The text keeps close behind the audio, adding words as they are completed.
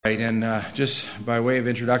And just by way of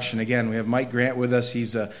introduction, again, we have Mike Grant with us.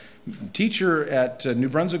 He's a teacher at New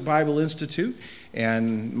Brunswick Bible Institute,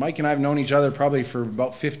 and Mike and I have known each other probably for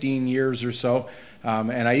about 15 years or so.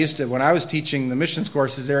 And I used to, when I was teaching the missions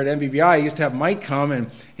courses there at NBBI, I used to have Mike come,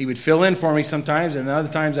 and he would fill in for me sometimes, and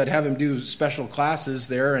other times I'd have him do special classes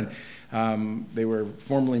there. And they were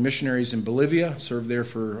formerly missionaries in Bolivia, served there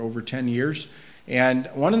for over 10 years. And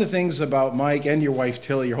one of the things about Mike and your wife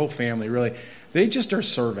Tilly, your whole family really, they just are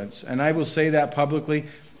servants. And I will say that publicly.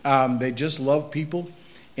 They just love people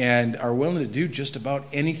and are willing to do just about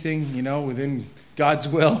anything, within God's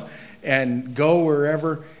will and go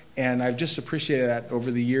wherever. And I've just appreciated that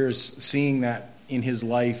over the years, seeing that in his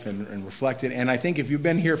life and reflected. And I think if you've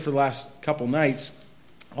been here for the last couple nights,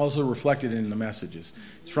 also reflected in the messages.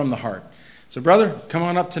 It's from the heart. So, brother, come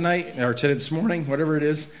on up tonight, or today, this morning, whatever it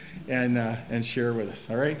is, and share with us.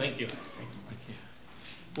 All right? Thank you.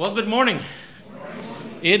 Well, good morning.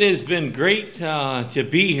 It has been great to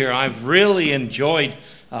be here. I've really enjoyed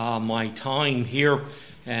my time here,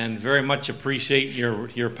 and very much appreciate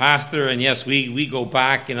your pastor. And yes, we go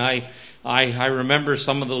back, and I remember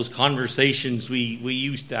some of those conversations we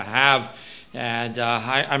used to have. And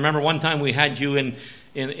I remember one time we had you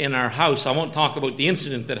in our house. I won't talk about the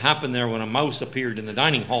incident that happened there when a mouse appeared in the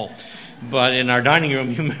dining hall, but in our dining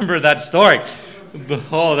room, you remember that story?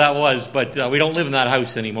 Oh, that was, but we don't live in that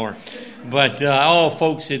house anymore. But,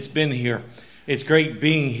 folks, it's been here. It's great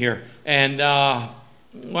being here. And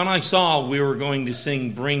when I saw we were going to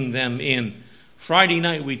sing Bring Them In, Friday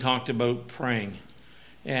night we talked about praying.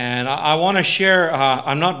 And I want to share,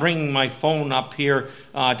 I'm not bringing my phone up here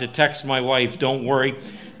to text my wife, don't worry.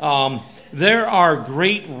 There are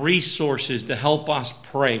great resources to help us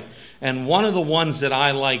pray. And one of the ones that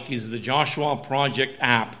I like is the Joshua Project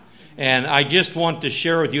app. And I just want to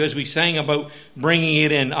share with you, as we sang about bringing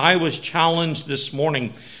it in, I was challenged this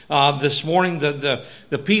morning. The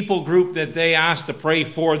people group that they asked to pray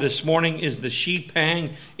for this morning is the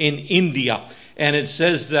Shipang in India. And it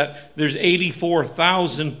says that there's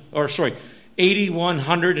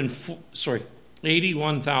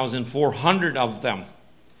 81,400 of them.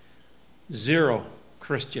 0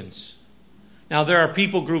 Christians. Now, there are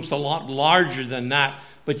people groups a lot larger than that,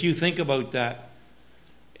 but you think about that.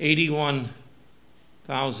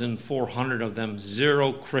 81,400 of them,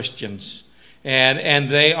 0 Christians. And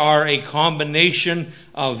they are a combination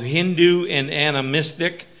of Hindu and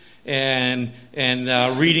animistic. And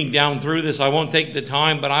reading down through this, I won't take the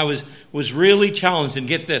time, but I was really challenged. And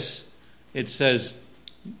get this, it says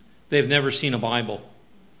they've never seen a Bible.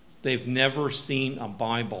 They've never seen a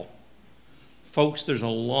Bible. Folks, there's a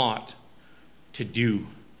lot to do.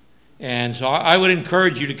 And so I would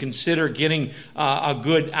encourage you to consider getting a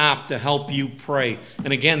good app to help you pray.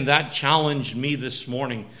 And again, that challenged me this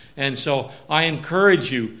morning. And so I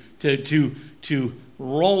encourage you to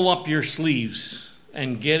roll up your sleeves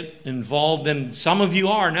and get involved. And some of you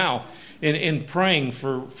are now in praying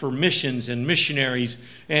for missions and missionaries.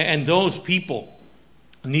 And those people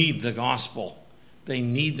need the gospel. They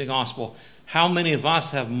need the gospel. How many of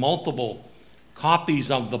us have multiple copies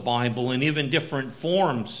of the Bible in even different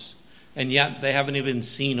forms, and yet they haven't even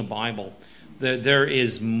seen a Bible? There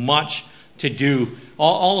is much to do.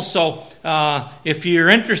 Also, if you're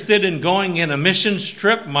interested in going in a missions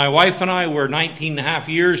trip, my wife and I were 19 and a half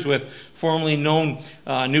years with formerly known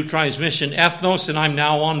New Tribes Mission Ethnos, and I'm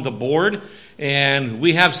now on the board. And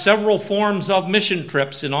we have several forms of mission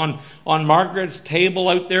trips. And on Margaret's table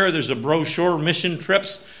out there's a brochure, mission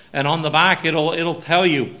trips, and on the back it'll tell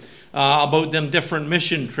you about them different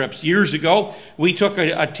mission trips. Years ago, we took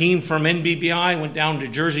a team from NBBI, went down to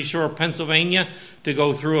Jersey Shore, Pennsylvania, to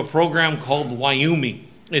go through a program called Wyoming.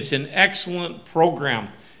 It's an excellent program.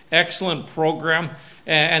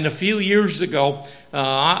 And a few years ago,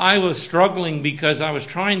 I was struggling because I was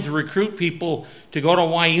trying to recruit people to go to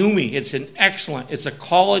Wyoming. It's a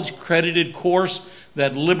college-credited course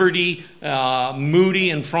that Liberty,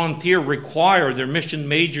 Moody, and Frontier require their mission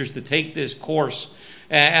majors to take this course.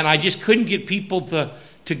 And I just couldn't get people to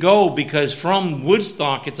go because from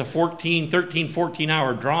Woodstock, it's a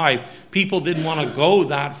 14-hour drive. People didn't want to go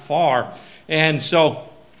that far. And so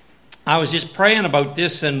I was just praying about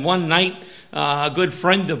this, and one night, a good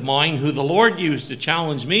friend of mine who the Lord used to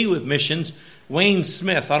challenge me with missions, Wayne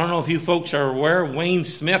Smith. I don't know if you folks are aware, Wayne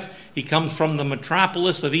Smith, he comes from the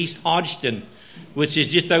metropolis of East Hodgson, which is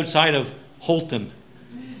just outside of Holton.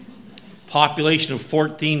 Population of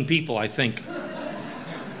 14 people, I think.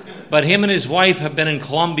 But him and his wife have been in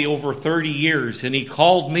Colombia over 30 years. And he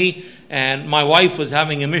called me, and my wife was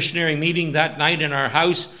having a missionary meeting that night in our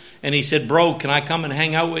house. And he said, "Bro, can I come and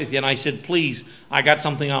hang out with you?" And I said, "Please, I got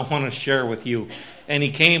something I want to share with you." and he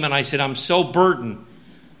came, and I said, I'm so burdened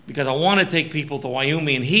because I want to take people to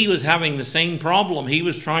Wyoming. And he was having the same problem. He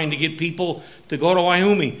was trying to get people to go to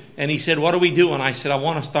Wyoming. And he said, what do we do? And I said, I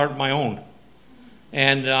want to start my own.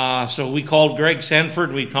 And so we called Greg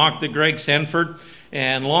Sanford. We talked to Greg Sanford.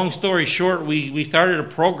 And long story short, we started a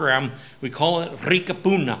program. We call it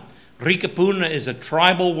Ricapuna. Ricapuna is a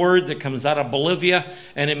tribal word that comes out of Bolivia,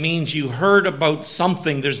 and it means you heard about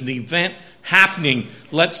something. There's an event happening.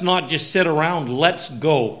 Let's not just sit around. Let's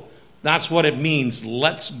go. That's what it means.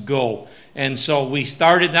 Let's go. And so we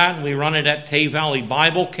started that, and we run it at Tay Valley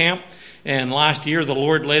Bible Camp. And last year, the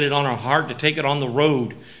Lord laid it on our heart to take it on the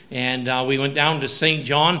road. And we went down to St.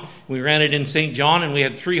 John. We ran it in St. John, and we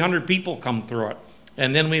had 300 people come through it.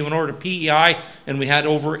 And then we went over to PEI, and we had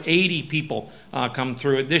over 80 people come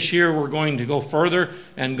through it. This year, we're going to go further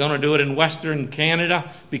and going to do it in Western Canada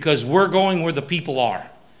because we're going where the people are.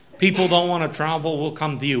 People don't want to travel, we'll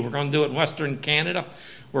come to you. We're going to do it in Western Canada.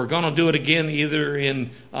 We're going to do it again either in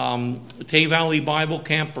Tay Valley Bible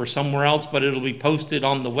Camp or somewhere else, but it'll be posted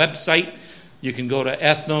on the website. You can go to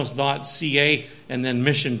ethnos.ca and then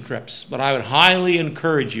mission trips. But I would highly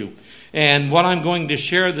encourage you. And what I'm going to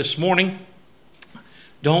share this morning,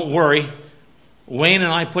 don't worry, Wayne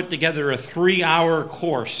and I put together a 3-hour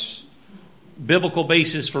course, Biblical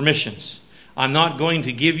Basis for Missions. I'm not going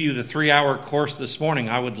to give you the 3-hour course this morning.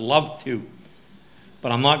 I would love to,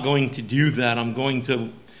 but I'm not going to do that. I'm going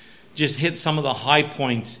to just hit some of the high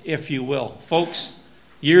points, if you will. Folks,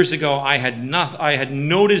 years ago, I had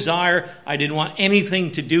no desire. I didn't want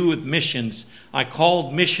anything to do with missions. I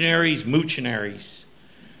called missionaries moochinaries.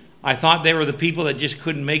 I thought they were the people that just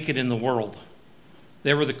couldn't make it in the world.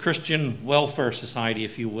 They were the Christian welfare society,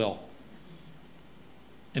 if you will.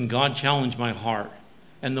 And God challenged my heart.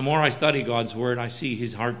 And the more I study God's word, I see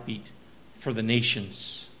his heartbeat for the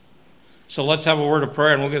nations. So let's have a word of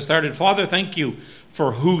prayer and we'll get started. Father, thank you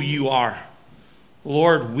for who you are.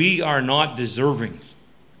 Lord, we are not deserving.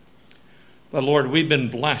 But Lord, we've been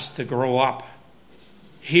blessed to grow up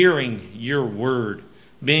hearing your word,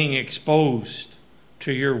 being exposed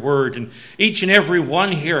to your word. And each and every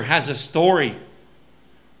one here has a story.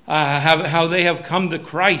 How they have come to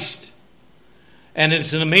Christ. And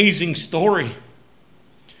it's an amazing story.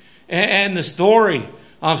 And the story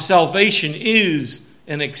of salvation is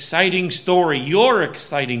an exciting story. Your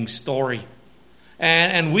exciting story.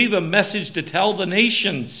 And we've a message to tell the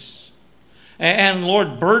nations. And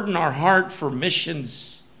Lord, burden our heart for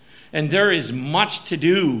missions. And there is much to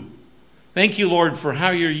do. Thank you, Lord, for how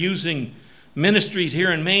you're using ministries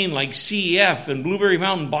here in Maine like CEF and Blueberry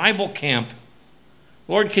Mountain Bible Camp.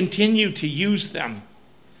 Lord, continue to use them.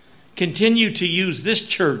 Continue to use this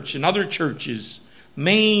church and other churches.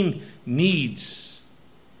 Maine needs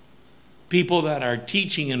people that are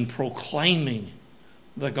teaching and proclaiming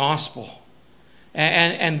the gospel.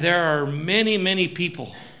 And there are many, many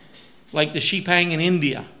people like the Shipang in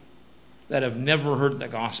India that have never heard the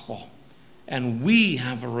gospel. And we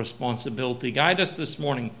have a responsibility. Guide us this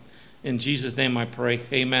morning. In Jesus' name I pray.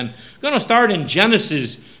 Amen. I'm going to start in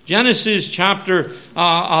Genesis. Genesis chapter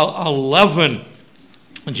 11.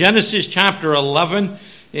 Genesis chapter 11.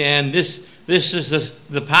 And this is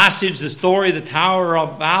the passage, the story, the Tower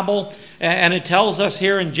of Babel. And it tells us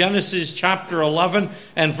here in Genesis chapter 11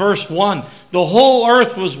 and verse 1. The whole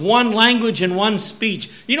earth was one language and one speech.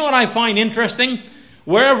 You know what I find interesting?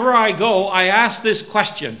 Wherever I go, I ask this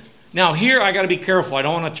question. Now here I got to be careful. I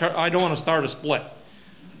don't want to start a split.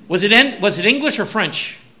 Was it English or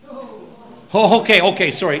French? Oh,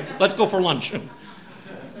 okay, sorry. Let's go for lunch.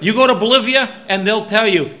 You go to Bolivia, and they'll tell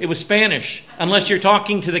you it was Spanish, unless you're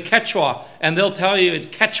talking to the Quechua, and they'll tell you it's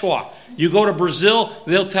Quechua. You go to Brazil,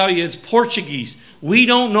 they'll tell you it's Portuguese. We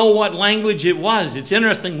don't know what language it was. It's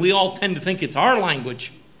interesting. We all tend to think it's our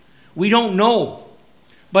language. We don't know.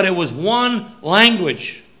 But it was one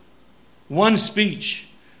language, one speech.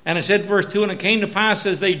 And it said, verse 2, and it came to pass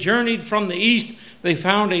as they journeyed from the east, they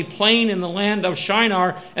found a plain in the land of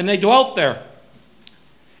Shinar, and they dwelt there.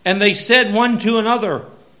 And they said one to another,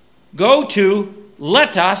 go to,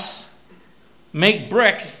 let us make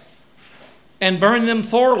brick and burn them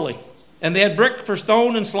thoroughly. And they had brick for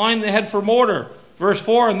stone and slime they had for mortar. Verse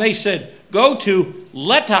 4, and they said, go to,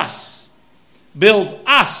 let us build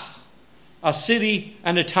us a city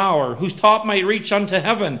and a tower, whose top might reach unto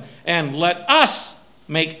heaven, and let us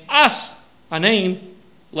make us a name,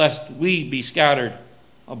 lest we be scattered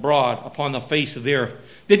abroad upon the face of the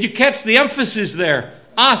earth. Did you catch the emphasis there?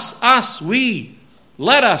 Us, we.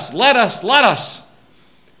 Let us.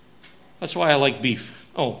 That's why I like beef.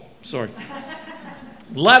 Oh, sorry.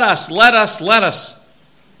 Let us.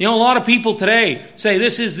 You know, a lot of people today say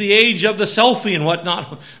this is the age of the selfie and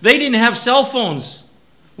whatnot. They didn't have cell phones.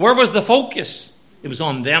 Where was the focus? It was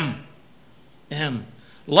on them. Them.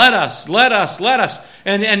 Let us.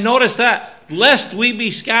 And notice that. Lest we be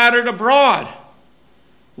scattered abroad.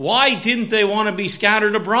 Why didn't they want to be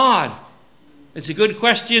scattered abroad? It's a good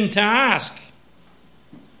question to ask.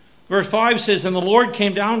 Verse 5 says, And the Lord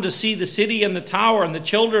came down to see the city and the tower, and the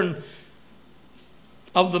children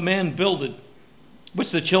of the man builded,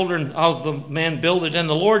 which the children of the man builded. And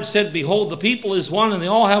the Lord said, Behold, the people is one, and they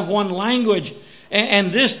all have one language.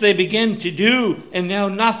 And this they begin to do, and now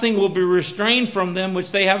nothing will be restrained from them,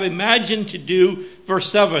 which they have imagined to do. Verse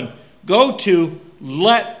 7, Go to,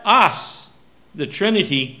 let us, the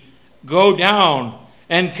Trinity, go down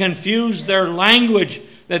and confuse their language,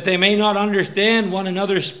 that they may not understand one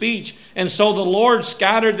another's speech. And so the Lord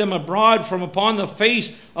scattered them abroad from upon the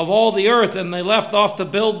face of all the earth, and they left off to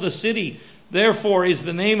build the city. Therefore is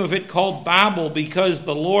the name of it called Babel, because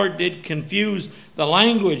the Lord did confuse the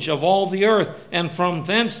language of all the earth. And from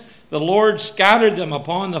thence the Lord scattered them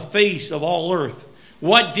upon the face of all earth.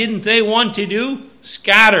 What didn't they want to do?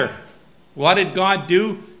 Scatter. What did God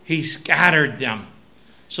do? He scattered them.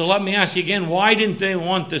 So let me ask you again, why didn't they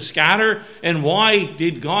want to scatter? And why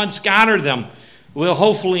did God scatter them? We'll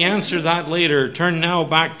hopefully answer that later. Turn now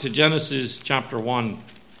back to Genesis chapter 1.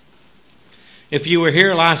 If you were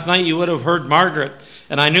here last night, you would have heard Margaret.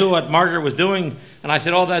 And I knew what Margaret was doing. And I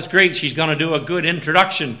said, oh, that's great. She's going to do a good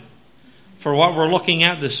introduction for what we're looking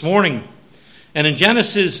at this morning. And in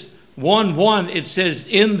Genesis 1:1, it says,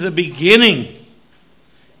 in the beginning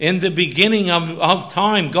of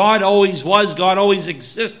time, God always was, God always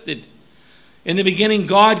existed. In the beginning,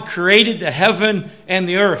 God created the heaven and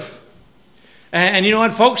the earth. And you know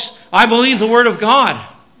what, folks? I believe the Word of God.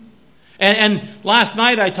 And last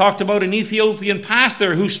night I talked about an Ethiopian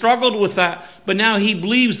pastor who struggled with that, but now he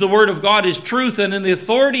believes the Word of God is truth and in the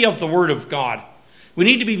authority of the Word of God. We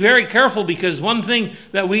need to be very careful, because one thing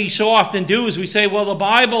that we so often do is we say, well, the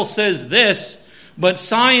Bible says this, but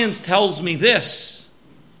science tells me this.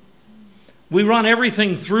 We run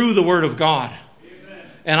everything through the Word of God. Amen.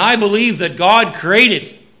 And I believe that God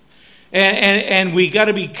created. And we got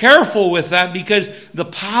to be careful with that, because the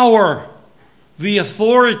power, the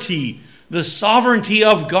authority, the sovereignty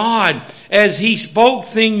of God as He spoke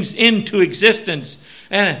things into existence.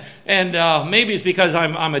 And maybe it's because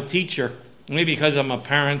I'm a teacher, maybe because I'm a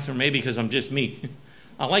parent, or maybe because I'm just me.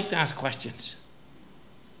 I like to ask questions.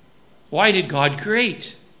 Why did God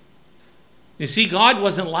create? You see, God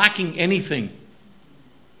wasn't lacking anything.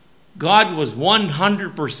 God was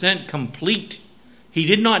 100% complete. He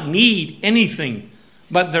did not need anything.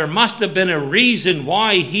 But there must have been a reason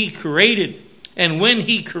why He created. And when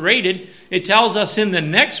He created, it tells us in the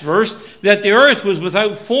next verse that the earth was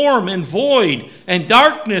without form and void, and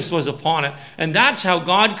darkness was upon it. And that's how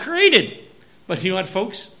God created. But you know what,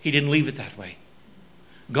 folks? He didn't leave it that way.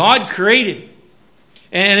 God created.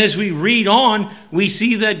 And as we read on, we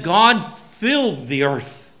see that God filled the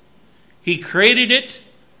earth. He created it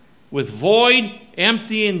with void,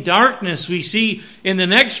 empty, and darkness. We see in the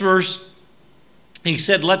next verse, He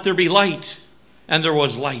said, let there be light. And there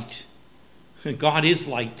was light. God is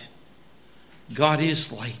light. God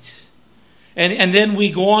is light. And then we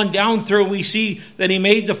go on down through, we see that He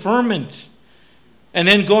made the firmament. And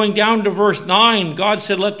then going down to verse 9, God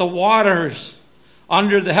said, let the waters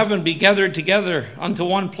under the heaven be gathered together unto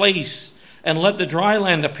one place, and let the dry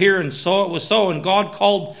land appear. And so it was so. And God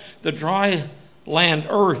called the dry land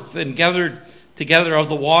earth, and gathered together of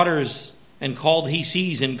the waters, and called He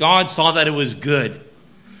seas. And God saw that it was good.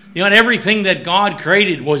 You know, everything that God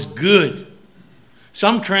created was good.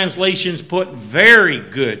 Some translations put very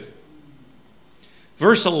good.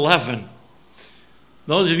 Verse 11.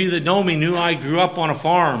 Those of you that know me knew I grew up on a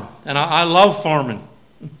farm, and I love farming.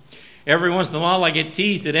 Every once in a while I get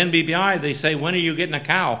teased at NBBI. They say, when are you getting a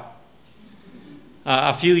cow?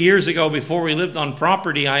 A few years ago, before we lived on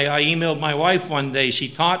property, I emailed my wife one day. She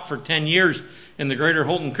taught for 10 years in the Greater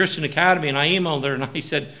Holton Christian Academy, and I emailed her and I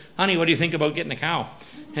said, honey, what do you think about getting a cow?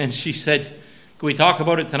 And she said, can we talk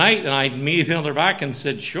about it tonight? And I immediately emailed her back and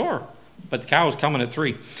said, sure, but the cow's coming at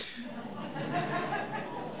 3.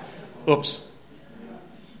 Oops.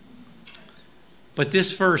 But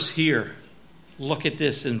this verse here, look at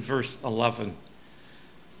this in verse 11.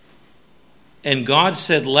 And God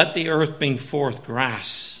said, let the earth bring forth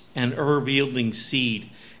grass, and herb yielding seed,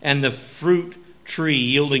 and the fruit tree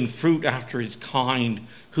yielding fruit after its kind,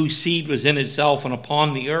 whose seed was in itself and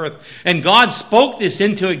upon the earth. And God spoke this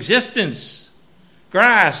into existence.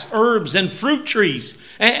 Grass, herbs, and fruit trees.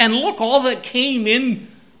 And look, all that came in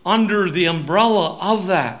under the umbrella of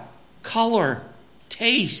that. Color,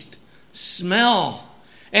 taste, smell.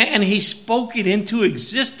 And he spoke it into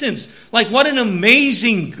existence. Like, what an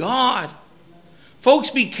amazing God. Folks,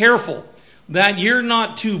 be careful that you're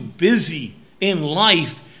not too busy in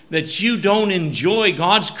life that you don't enjoy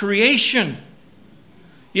God's creation.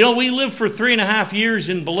 You know, we lived for 3.5 years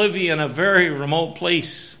in Bolivia in a very remote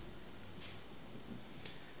place.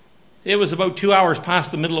 It was about 2 hours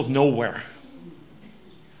past the middle of nowhere.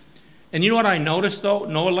 And you know what I noticed, though?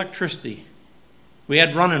 No electricity. We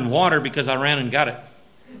had running water because I ran and got it.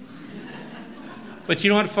 But you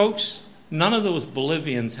know what, folks? None of those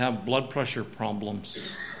Bolivians have blood pressure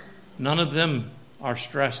problems. None of them are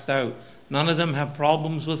stressed out. None of them have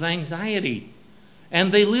problems with anxiety.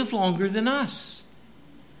 And they live longer than us.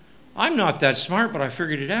 I'm not that smart, but I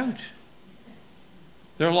figured it out.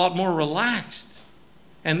 They're a lot more relaxed.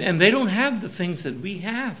 And they don't have the things that we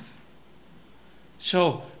have.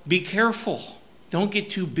 So be careful. Don't get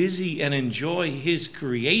too busy and enjoy His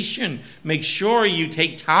creation. Make sure you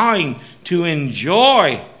take time to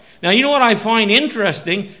enjoy. Now, you know what I find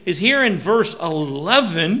interesting is here in verse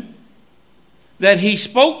 11 that He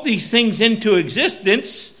spoke these things into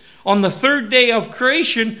existence on the third day of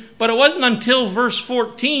creation, but it wasn't until verse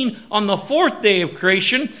 14 on the fourth day of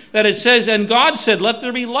creation that it says, "And God said, let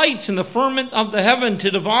there be lights in the firmament of the heaven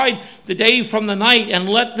to divide the day from the night, and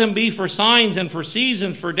let them be for signs and for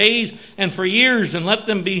seasons, for days and for years, and let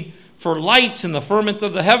them be for lights in the firmament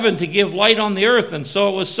of the heaven to give light on the earth." And so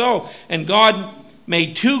it was so. And God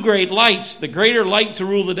made 2 great lights, the greater light to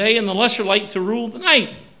rule the day and the lesser light to rule the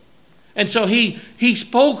night. And so he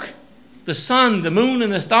spoke the sun, the moon,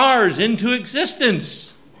 and the stars into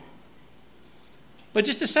existence. But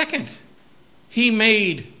just a second. He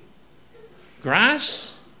made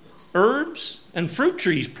grass, herbs, and fruit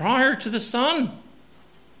trees prior to the sun.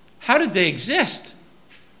 How did they exist?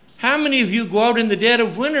 How many of you go out in the dead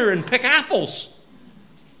of winter and pick apples?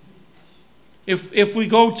 If we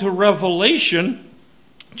go to Revelation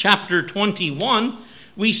chapter 21,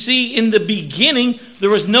 we see in the beginning there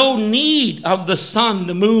was no need of the sun,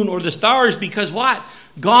 the moon, or the stars, because what?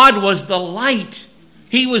 God was the light.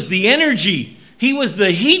 He was the energy. He was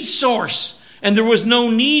the heat source. And there was no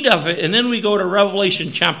need of it. And then we go to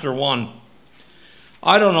Revelation chapter 1.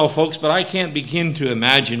 I don't know, folks, but I can't begin to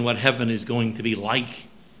imagine what heaven is going to be like.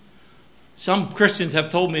 Some Christians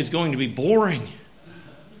have told me it's going to be boring.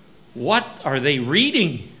 What are they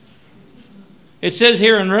reading? It says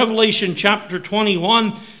here in Revelation chapter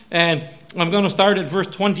 21, and I'm going to start at verse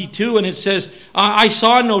 22, and it says, "I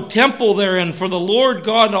saw no temple therein, for the Lord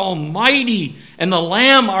God Almighty and the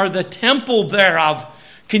Lamb are the temple thereof."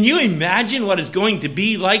 Can you imagine what it's going to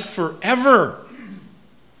be like forever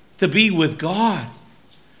to be with God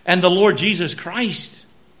and the Lord Jesus Christ?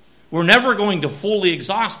 We're never going to fully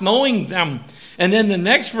exhaust knowing them. And then the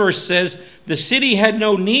next verse says, "The city had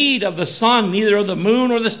no need of the sun, neither of the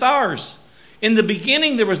moon or the stars." In the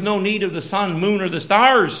beginning, there was no need of the sun, moon, or the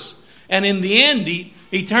stars. And in the end,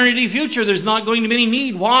 eternity future, there's not going to be any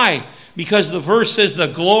need. Why? Because the verse says the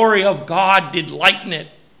glory of God did lighten it.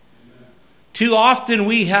 Too often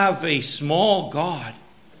we have a small God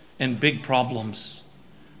and big problems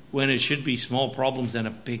when it should be small problems and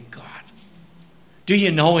a big God. Do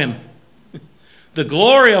you know Him? The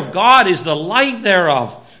glory of God is the light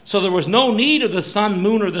thereof. So there was no need of the sun,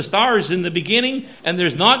 moon, or the stars in the beginning, and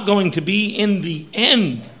there's not going to be in the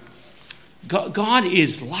end. God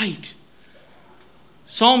is light.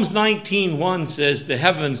 Psalms 19:1 says, "The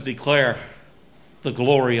heavens declare the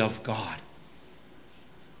glory of God."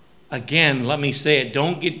 Again, let me say it,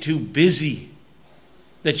 don't get too busy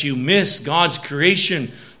that you miss God's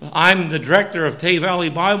creation. I'm the director of Tay Valley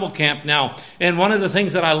Bible Camp now, and one of the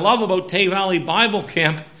things that I love about Tay Valley Bible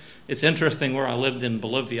Camp, it's interesting where I lived in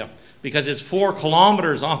Bolivia, because it's 4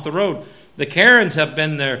 kilometers off the road. The Karens have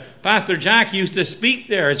been there. Pastor Jack used to speak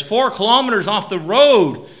there. It's 4 kilometers off the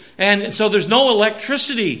road. And so there's no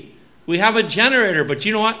electricity. We have a generator. But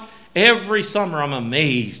you know what? Every summer I'm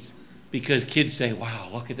amazed because kids say, "Wow,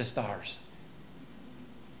 look at the stars."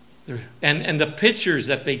 And the pictures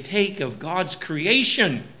that they take of God's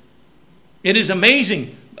creation. It is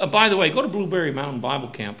amazing. By the way, go to Blueberry Mountain Bible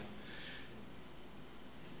Camp.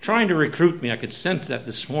 Trying to recruit me. I could sense that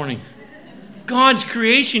this morning. God's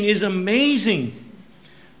creation is amazing.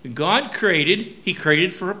 God created. He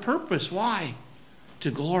created for a purpose. Why? To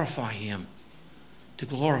glorify Him. To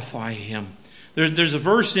glorify Him. There's a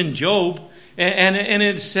verse in Job, and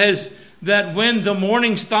it says that when the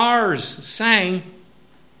morning stars sang,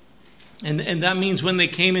 and that means when they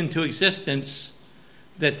came into existence,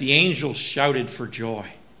 that the angels shouted for joy.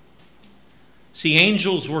 See,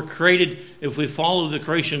 angels were created, if we follow the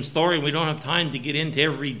creation story, we don't have time to get into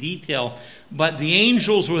every detail, but the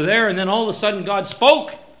angels were there, and then all of a sudden God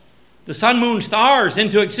spoke the sun, moon, stars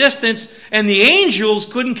into existence, and the angels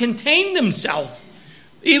couldn't contain themselves.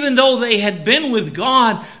 Even though they had been with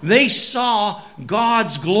God, they saw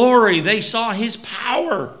God's glory. They saw His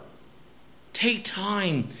power. Take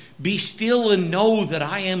time. Be still and know that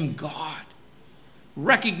I am God.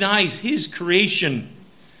 Recognize His creation.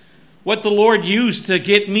 What the Lord used to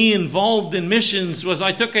get me involved in missions was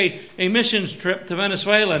I took a missions trip to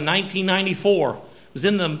Venezuela in 1994. It was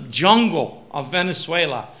in the jungle of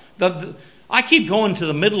Venezuela. I keep going to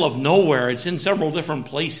the middle of nowhere. It's in several different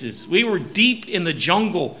places. We were deep in the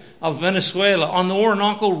jungle of Venezuela on the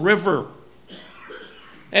Orinoco River,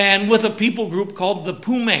 and with a people group called the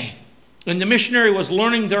Pume. And the missionary was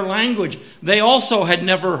learning their language. They also had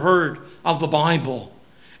never heard of the Bible.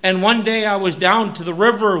 And one day I was down to the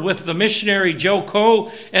river with the missionary Joe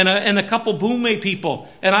Coe and a couple Pume people,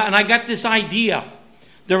 and I got this idea.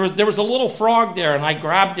 There was a little frog there, and I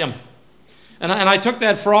grabbed him. And I took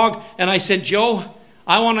that frog and I said, Joe,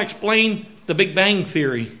 I want to explain the Big Bang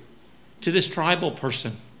Theory to this tribal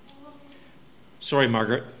person. Sorry,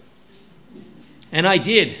 Margaret. And I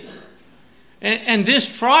did. And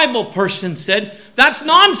this tribal person said, that's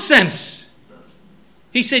nonsense.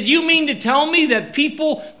 He said, you mean to tell me that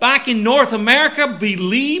people back in North America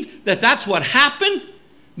believe that that's what happened?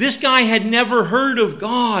 This guy had never heard of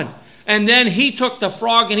God. And then he took the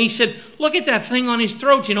frog and he said, look at that thing on his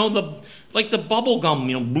throat, like the bubble gum,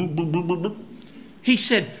 bloop, bloop, bloop, bloop. He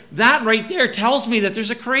said, that right there tells me that there's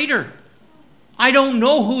a creator. I don't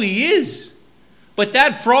know who he is, but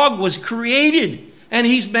that frog was created, and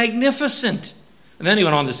he's magnificent. And then he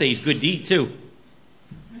went on to say he's good to eat too,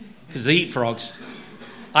 because they eat frogs.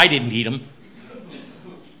 I didn't eat them.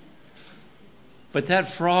 But that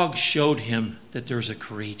frog showed him that there's a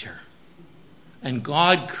creator, and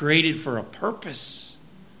God created for a purpose.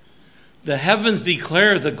 The heavens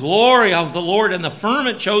declare the glory of the Lord, and the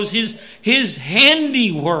firmament shows his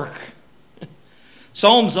handiwork.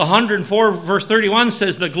 Psalms 104 verse 31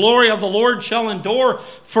 says, the glory of the Lord shall endure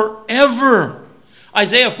forever.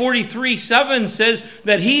 Isaiah 43:7 says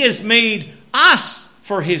that He has made us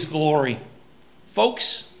for His glory.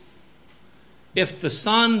 Folks, if the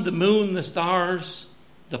sun, the moon, the stars,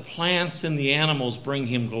 the plants, and the animals bring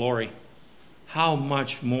Him glory, how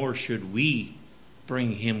much more should we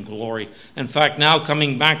bring Him glory? In fact, now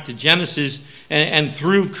coming back to Genesis and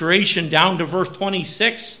through creation down to verse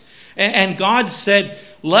 26, and God said,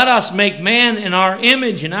 let us make man in our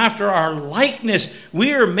image and after our likeness.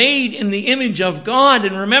 We are made in the image of God.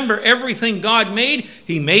 And remember, everything God made,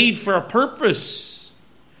 He made for a purpose.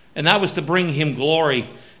 And that was to bring Him glory.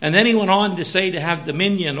 And then He went on to say to have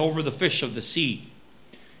dominion over the fish of the sea.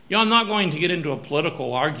 I'm not going to get into a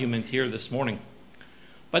political argument here this morning.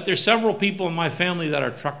 But there's several people in my family that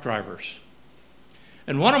are truck drivers.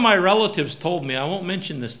 And one of my relatives told me, I won't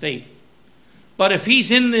mention the state, but if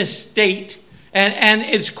he's in this state and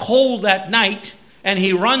it's cold at night and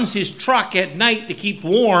he runs his truck at night to keep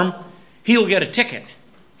warm, he'll get a ticket.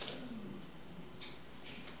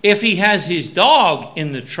 If he has his dog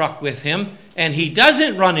in the truck with him and he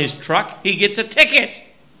doesn't run his truck, he gets a ticket.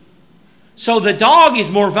 So the dog is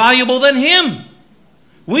more valuable than him.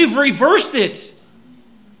 We've reversed it.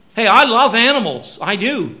 Hey, I love animals. I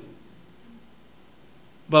do.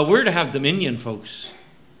 But we're to have dominion, folks.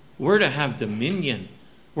 We're to have dominion.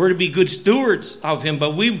 We're to be good stewards of Him.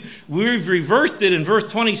 But we've reversed it in verse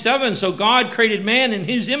 27. So God created man in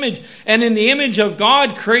His image. And in the image of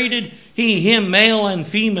God created He him, male and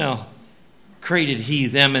female. Created He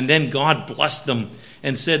them. And then God blessed them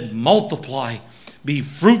and said, multiply, be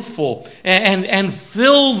fruitful, and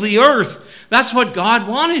fill the earth. That's what God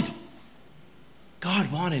wanted.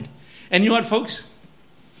 God wanted. And you know what, folks?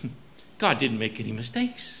 God didn't make any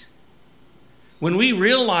mistakes. When we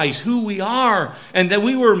realize who we are and that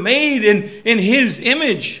we were made in His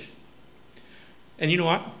image. And you know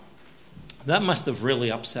what? That must have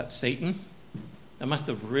really upset Satan. That must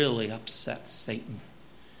have really upset Satan.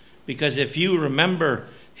 Because if you remember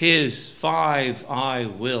his 5 I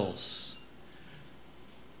wills,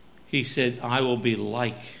 he said, I will be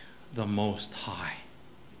like the Most High.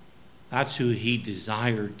 That's who he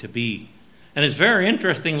desired to be. And it's very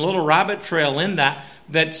interesting, little rabbit trail in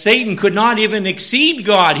that Satan could not even exceed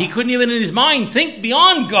God. He couldn't even in his mind think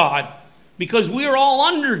beyond God because we are all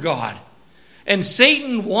under God. And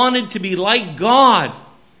Satan wanted to be like God.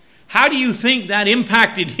 How do you think that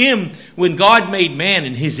impacted him when God made man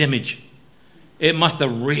in His image? It must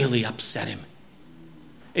have really upset him.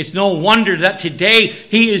 It's no wonder that today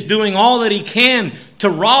he is doing all that he can to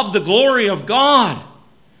rob the glory of God.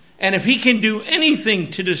 And if he can do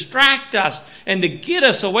anything to distract us and to get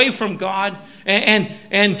us away from God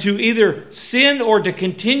and to either sin or to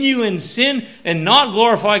continue in sin and not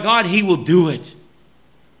glorify God, he will do it.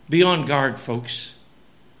 Be on guard, folks.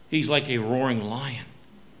 He's like a roaring lion.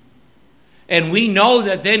 And we know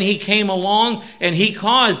that then he came along and he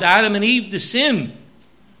caused Adam and Eve to sin.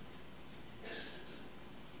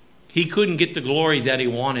 He couldn't get the glory that he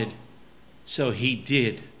wanted, so he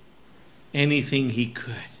did anything he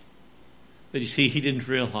could. But you see, he didn't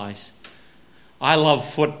realize. I love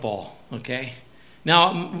football, okay?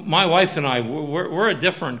 Now, my wife and I, we're a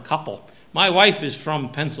different couple. My wife is from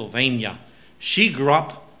Pennsylvania. She grew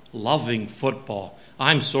up loving football.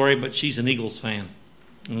 I'm sorry, but she's an Eagles fan,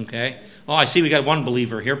 okay? Oh, I see we got one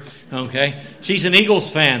believer here, okay? She's an Eagles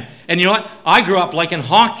fan. And you know what? I grew up liking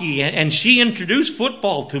hockey, and she introduced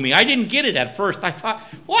football to me. I didn't get it at first. I thought,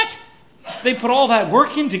 what? They put all that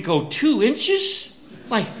work in to go 2 inches?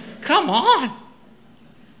 Like, come on.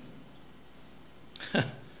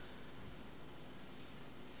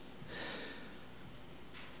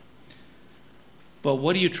 But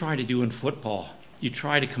what do you try to do in football? You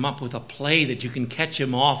try to come up with a play that you can catch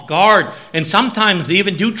him off guard. And sometimes they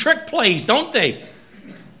even do trick plays, don't they?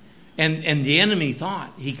 And the enemy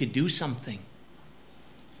thought he could do something.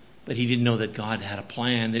 But he didn't know that God had a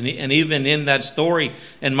plan. And even in that story,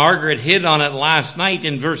 and Margaret hit on it last night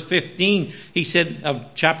in verse 15, he said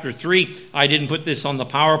of chapter 3, I didn't put this on the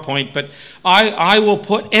PowerPoint, but I will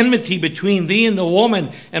put enmity between thee and the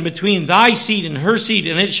woman, and between thy seed and her seed,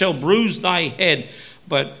 and it shall bruise thy head,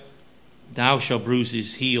 but thou shalt bruise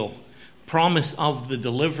his heel. Promise of the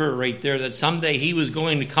deliverer right there, that someday he was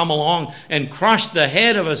going to come along and crush the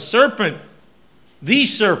head of a serpent. The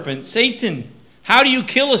serpent, Satan. How do you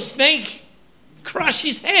kill a snake? Crush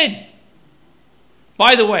his head.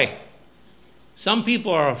 By the way, some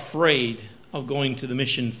people are afraid of going to the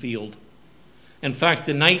mission field. In fact,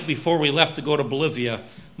 the night before we left to go to Bolivia,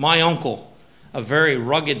 my uncle, a very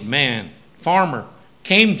rugged man, farmer,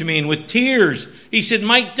 came to me and with tears, he said,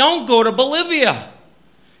 Mike, don't go to Bolivia.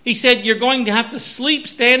 He said, you're going to have to sleep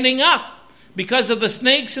standing up because of the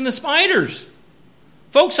snakes and the spiders.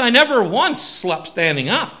 Folks, I never once slept standing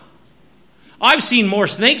up. I've seen more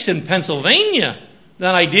snakes in Pennsylvania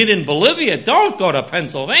than I did in Bolivia. Don't go to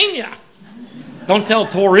Pennsylvania. Don't tell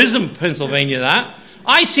Tourism Pennsylvania that.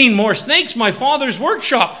 I seen more snakes. My father's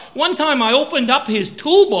workshop. One time I opened up his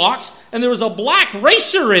toolbox and there was a black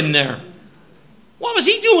racer in there. What was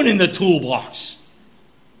he doing in the toolbox?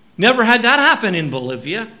 Never had that happen in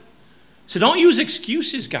Bolivia. So don't use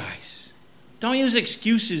excuses, guys. Don't use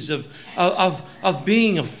excuses of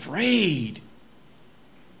being afraid.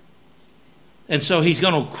 And so he's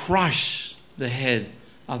going to crush the head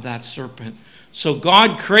of that serpent. So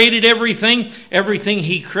God created everything. Everything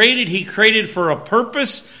he created for a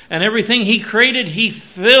purpose. And everything he created, he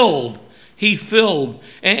filled. He filled.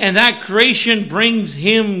 And that creation brings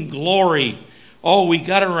him glory. Oh, we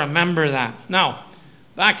got to remember that. Now,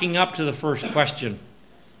 backing up to the first question.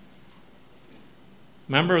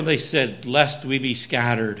 Remember they said, lest we be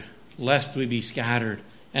scattered. Lest we be scattered.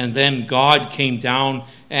 And then God came down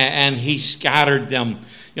and he scattered them.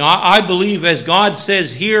 You know, I believe as God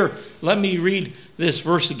says here, let me read this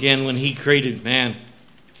verse again when he created man.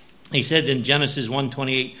 He said in Genesis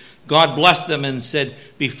 1:28, God blessed them and said,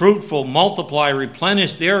 be fruitful, multiply,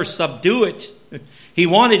 replenish the earth, subdue it. He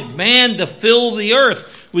wanted man to fill the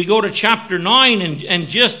earth. We go to chapter 9 and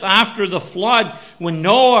just after the flood, when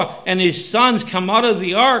Noah and his sons come out of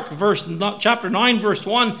the ark, chapter 9, verse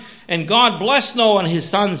 1, and God blessed Noah and his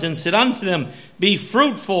sons and said unto them, be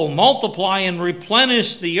fruitful, multiply, and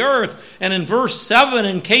replenish the earth. And in verse 7,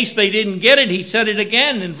 in case they didn't get it, he said it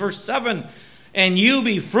again in verse 7, and you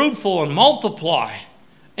be fruitful and multiply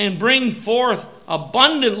and bring forth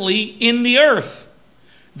abundantly in the earth.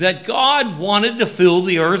 That God wanted to fill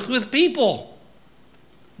the earth with people.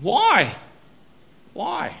 Why?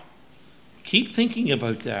 Why? Keep thinking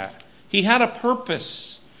about that. He had a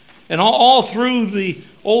purpose. And all through the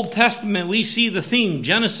Old Testament, we see the theme.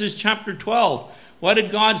 Genesis chapter 12. What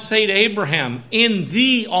did God say to Abraham? In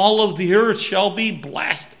thee all of the earth shall be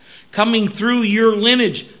blessed. Coming through your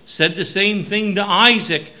lineage. Said the same thing to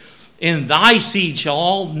Isaac. In thy seed shall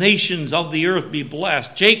all nations of the earth be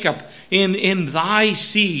blessed. Jacob, in thy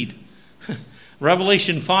seed.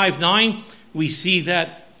 Revelation 5:9, we see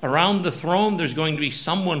that around the throne there's going to be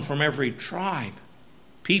someone from every tribe,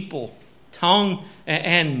 people, tongue,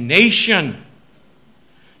 and nation.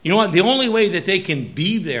 You know what? The only way that they can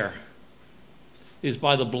be there is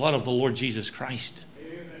by the blood of the Lord Jesus Christ.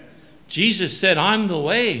 Amen. Jesus said, I'm the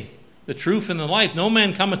way, the truth, and the life. No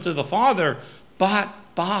man cometh to the Father but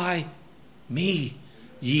by me.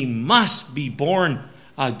 Ye must be born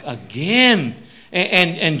again.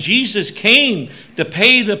 And Jesus came to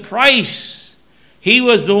pay the price. He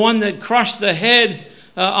was the one that crushed the head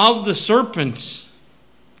of the serpent.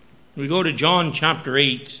 We go to John chapter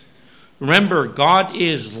 8. Remember, God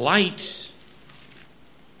is light.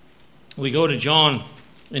 We go to John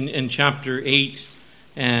in chapter 8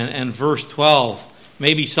 and verse 12.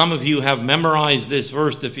 Maybe some of you have memorized this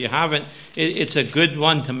verse. If you haven't, it's a good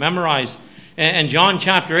one to memorize. And John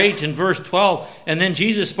chapter 8 and verse 12. And then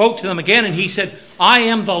Jesus spoke to them again and he said, I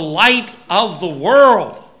am the light of the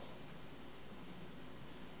world.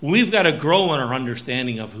 We've got to grow in our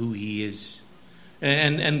understanding of who he is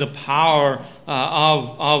and the power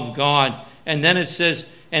of God. And then it says,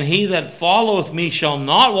 and he that followeth me shall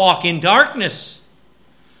not walk in darkness.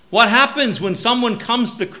 What happens when someone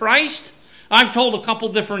comes to Christ? I've told a couple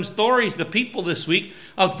different stories to people this week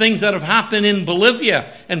of things that have happened in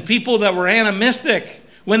Bolivia and people that were animistic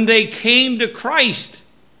when they came to Christ.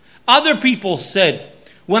 Other people said,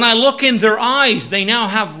 when I look in their eyes, they now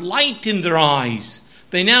have light in their eyes.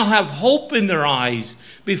 They now have hope in their eyes.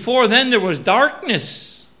 Before then, there was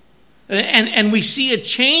darkness. And we see a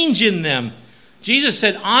change in them. Jesus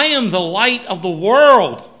said, I am the light of the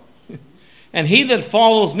world. And he that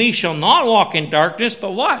followeth me shall not walk in darkness,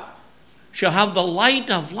 but what? Shall have the light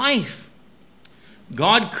of life.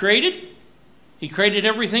 God created. He created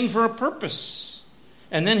everything for a purpose.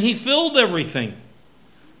 And then he filled everything.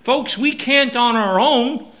 Folks, we can't on our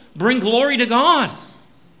own bring glory to God.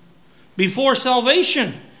 Before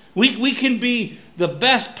salvation, we can be the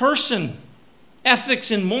best person,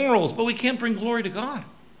 ethics and morals, but we can't bring glory to God.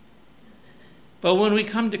 But when we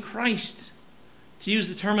come to Christ, to use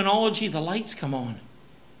the terminology, the lights come on.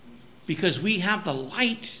 Because we have the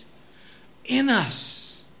light in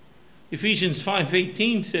us. Ephesians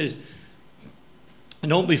 5:18 says, and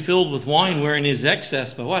don't be filled with wine wherein is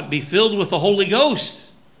excess, but what? Be filled with the Holy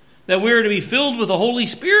Ghost. That we are to be filled with the Holy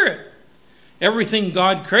Spirit. Everything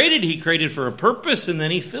God created, he created for a purpose, and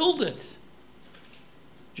then he filled it.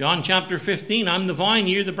 John chapter 15, I'm the vine,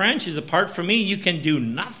 you're the branches. Apart from me, you can do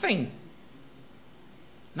nothing.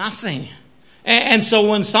 Nothing. And so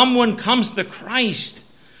when someone comes to Christ,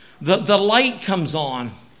 the light comes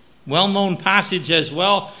on. Well-known passage as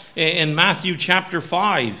well in Matthew chapter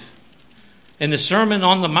 5. In the Sermon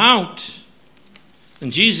on the Mount.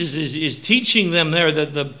 And Jesus is teaching them there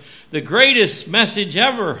that the greatest message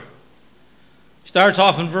ever. Starts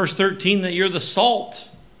off in verse 13 that you're the salt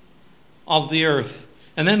of the earth.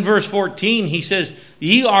 And then verse 14 he says,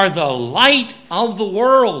 ye are the light of the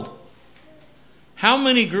world. How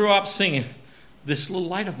many grew up singing, this little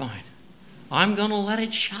light of mine, I'm going to let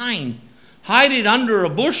it shine. Hide it under a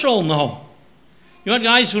bushel? No. You know what,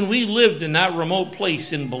 guys, when we lived in that remote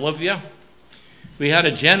place in Bolivia, we had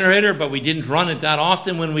a generator, but we didn't run it that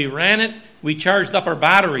often. When we ran it, we charged up our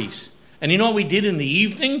batteries. And you know what we did in the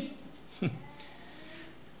evening?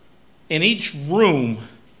 In each room,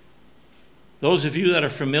 those of you that are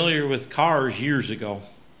familiar with cars years ago,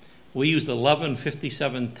 we used the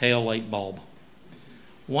 1157 tail light bulb.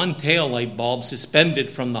 One tail light bulb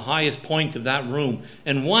suspended from the highest point of that room.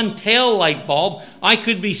 And one tail light bulb, I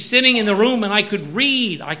could be sitting in the room and I could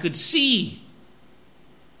read. I could see.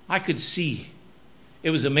 It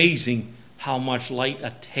was amazing how much light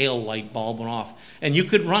a tail light bulb went off. And you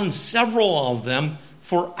could run several of them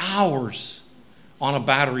for hours on a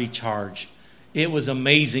battery charge. It was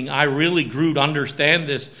amazing. I really grew to understand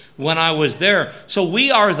this when I was there. So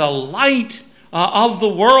we are the light of the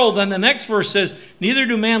world. And the next verse says, neither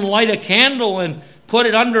do man light a candle and put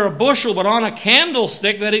it under a bushel, but on a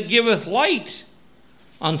candlestick, that it giveth light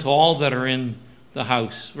unto all that are in the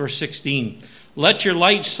house. Verse 16, let your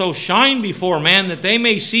light so shine before man that they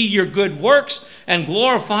may see your good works and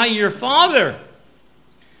glorify your Father.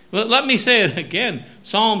 Let me say it again.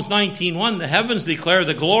 Psalms 19:1, the heavens declare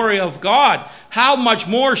the glory of God. How much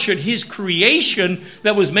more should his creation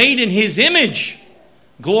that was made in his image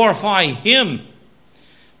glorify him?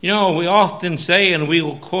 You know, we often say, and we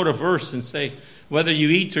will quote a verse and say, whether you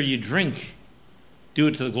eat or you drink, do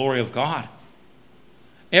it to the glory of God.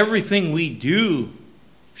 Everything we do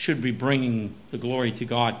should be bringing the glory to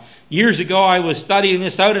God. Years ago, I was studying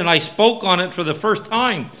this out and I spoke on it for the first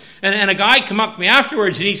time. And a guy came up to me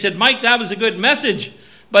afterwards and he said, Mike, that was a good message.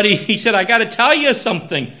 But he said, I got to tell you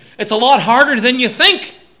something. It's a lot harder than you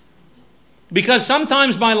think. Because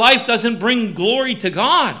sometimes my life doesn't bring glory to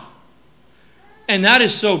God. And that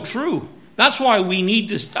is so true. That's why we need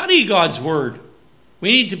to study God's Word.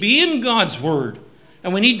 We need to be in God's Word.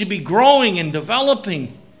 And we need to be growing and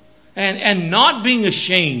developing. And not being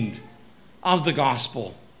ashamed of the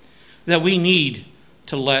gospel. that we need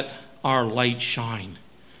to let our light shine.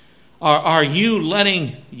 Are you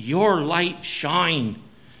letting your light shine?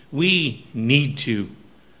 We need to.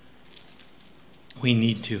 We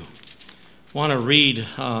need to. I want to read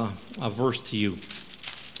a verse to you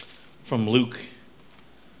from Luke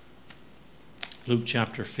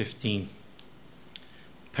chapter 15.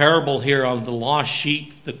 Parable here of the lost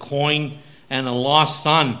sheep, the coin, and the lost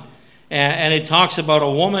son. And it talks about a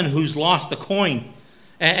woman who's lost the coin.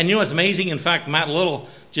 And you know what's amazing? In fact, Matt Little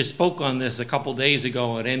just spoke on this a couple days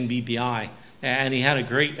ago at NBBI. And he had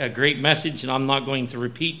a great message, and I'm not going to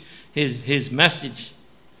repeat his message.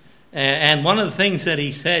 And one of the things that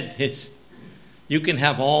he said is, you can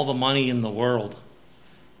have all the money in the world,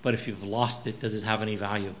 but if you've lost it, does it have any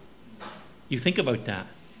value? You think about that.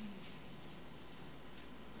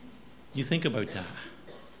 You think about that.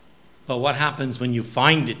 But what happens when you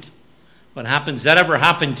find it? What happens? Does that ever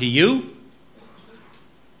happen to you?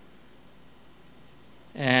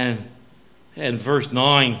 And in verse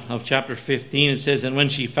 9 of chapter 15, it says, and when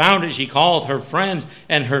she found it, she called her friends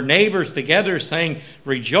and her neighbors together, saying,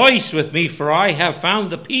 rejoice with me, for I have found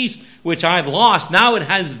the piece which I had lost. Now it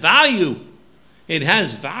has value. It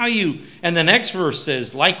has value. And the next verse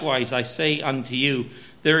says, likewise I say unto you,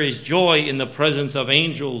 there is joy in the presence of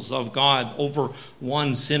angels of God over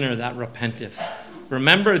one sinner that repenteth.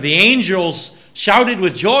 Remember, the angels shouted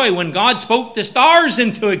with joy when God spoke the stars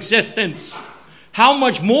into existence. How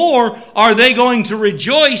much more are they going to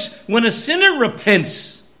rejoice when a sinner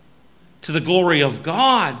repents to the glory of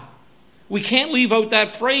God? We can't leave out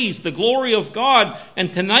that phrase, the glory of God.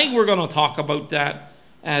 And tonight we're going to talk about that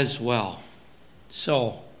as well.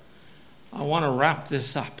 So, I want to wrap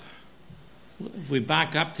this up. If we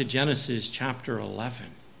back up to Genesis chapter 11,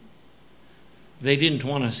 they didn't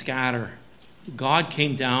want to scatter. God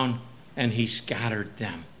came down and he scattered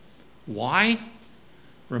them. Why?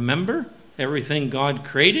 Remember? Everything God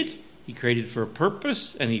created, he created for a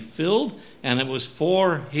purpose, and he filled, and it was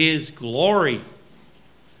for his glory.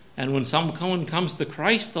 And when someone comes to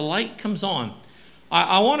Christ, the light comes on.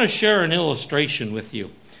 I want to share an illustration with you.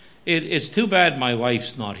 It's too bad my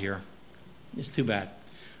wife's not here. It's too bad.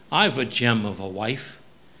 I have a gem of a wife.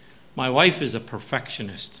 My wife is a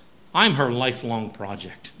perfectionist. I'm her lifelong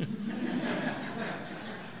project.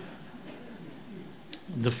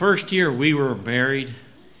 The first year we were married,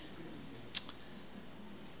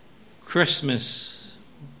 Christmas,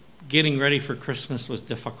 getting ready for Christmas was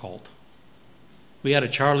difficult. We had a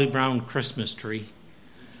Charlie Brown Christmas tree.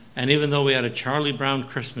 And even though we had a Charlie Brown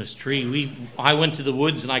Christmas tree, I went to the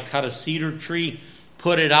woods and I cut a cedar tree,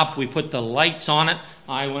 put it up, we put the lights on it.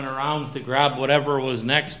 I went around to grab whatever was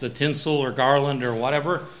next, the tinsel or garland or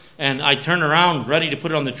whatever. And I turned around, ready to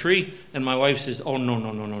put it on the tree. And my wife says, oh, no,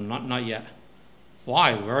 not yet.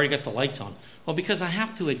 Why? We already got the lights on. Well, because I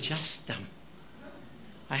have to adjust them.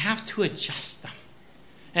 I have to adjust them.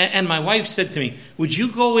 And my wife said to me, would you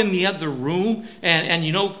go in the other room and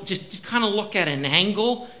just kind of look at an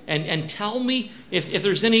angle and tell me if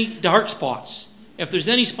there's any dark spots, if there's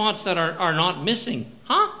any spots that are not missing?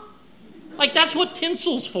 Huh? Like that's what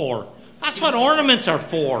tinsel's for. That's what ornaments are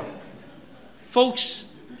for.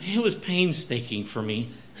 Folks, it was painstaking for me.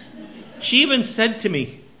 She even said to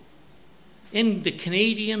me, in the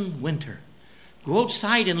Canadian winter, go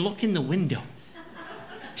outside and look in the window.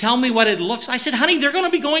 Tell me what it looks like. I said, honey, they're going to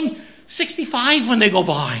be going 65 when they go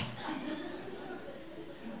by.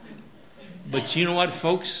 But you know what,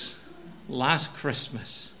 folks? Last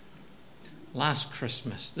Christmas,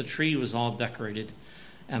 the tree was all decorated.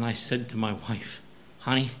 And I said to my wife,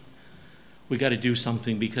 honey, we got to do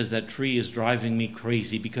something because that tree is driving me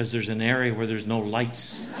crazy because there's an area where there's no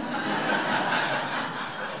lights.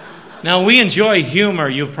 Now, we enjoy humor.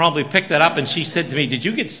 You've probably picked that up. And she said to me, did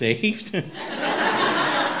you get saved?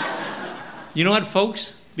 You know what,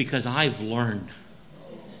 folks? Because I've learned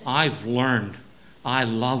I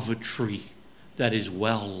love a tree that is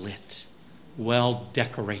well lit, well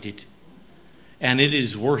decorated. And it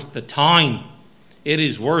is worth the time. It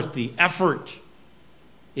is worth the effort.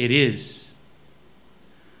 It is.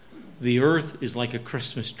 The earth is like a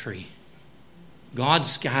Christmas tree. God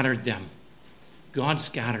scattered them.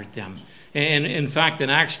 And in fact, in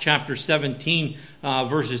Acts chapter 17,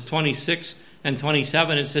 verses 26 and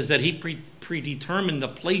 27, it says that he predetermined the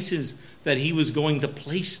places that he was going to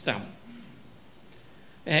place them.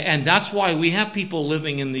 And that's why we have people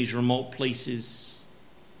living in these remote places.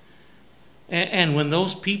 And when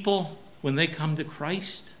those people, when they come to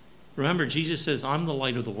Christ, remember, Jesus says, I'm the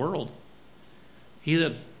light of the world. He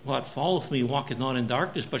that followeth me walketh not in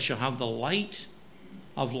darkness, but shall have the light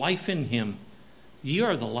of life in him. Ye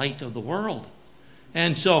are the light of the world.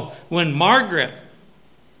 And so when Margaret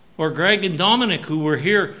or Greg and Dominic, who were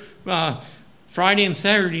here Friday and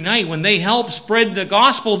Saturday night, when they help spread the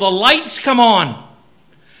gospel, the lights come on.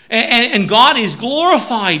 And God is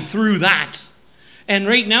glorified through that. And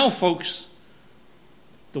right now, folks,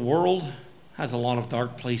 the world has a lot of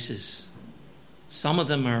dark places. Some of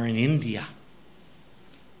them are in India.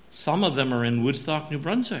 Some of them are in Woodstock, New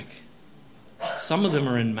Brunswick. Some of them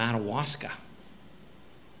are in Madawaska.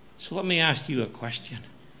 So let me ask you a question.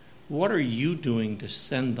 What are you doing to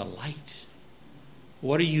send the light?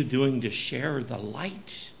 What are you doing to share the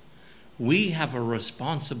light? We have a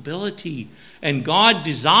responsibility, and God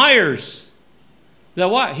desires that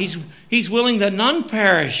what? He's willing that none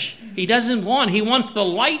perish. He doesn't want. He wants the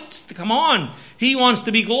light to come on. He wants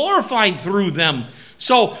to be glorified through them.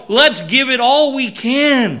 So let's give it all we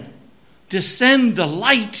can to send the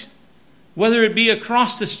light, whether it be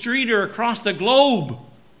across the street or across the globe.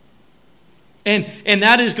 And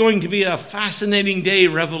that is going to be a fascinating day,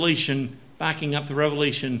 Revelation, backing up to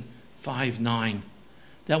Revelation 5:9.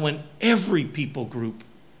 That when every people group,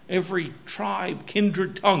 every tribe,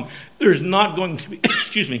 kindred, tongue, there's not going to be,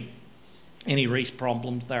 any race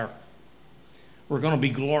problems there. We're going to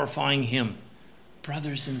be glorifying Him,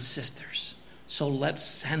 brothers and sisters. So let's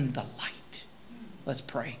send the light. Let's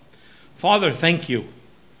pray. Father, thank you.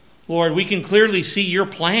 Lord, we can clearly see your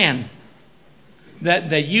plan.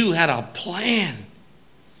 That you had a plan.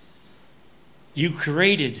 You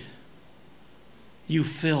created. You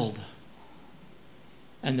filled.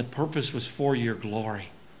 And the purpose was for your glory.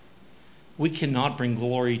 We cannot bring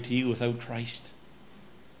glory to you without Christ.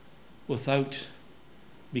 Without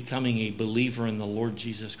becoming a believer in the Lord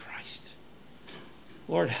Jesus Christ.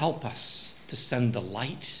 Lord, help us to send the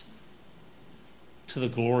light to the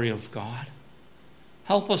glory of God.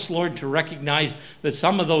 Help us, Lord, to recognize that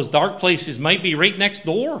some of those dark places might be right next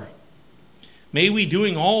door. May we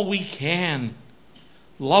doing all we can,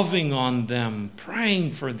 loving on them,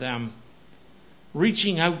 praying for them,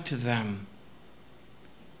 reaching out to them,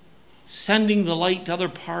 sending the light to other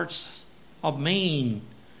parts of Maine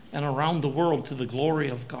and around the world to the glory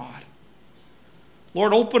of God.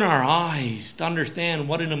 Lord, open our eyes to understand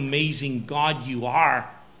what an amazing God you are.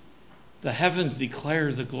 The heavens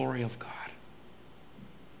declare the glory of God.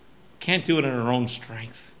 Can't do it in our own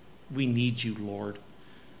strength. We need you, Lord.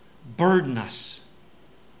 Burden us.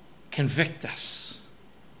 Convict us.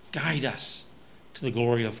 Guide us to the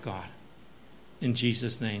glory of God. In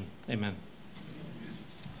Jesus' name, amen.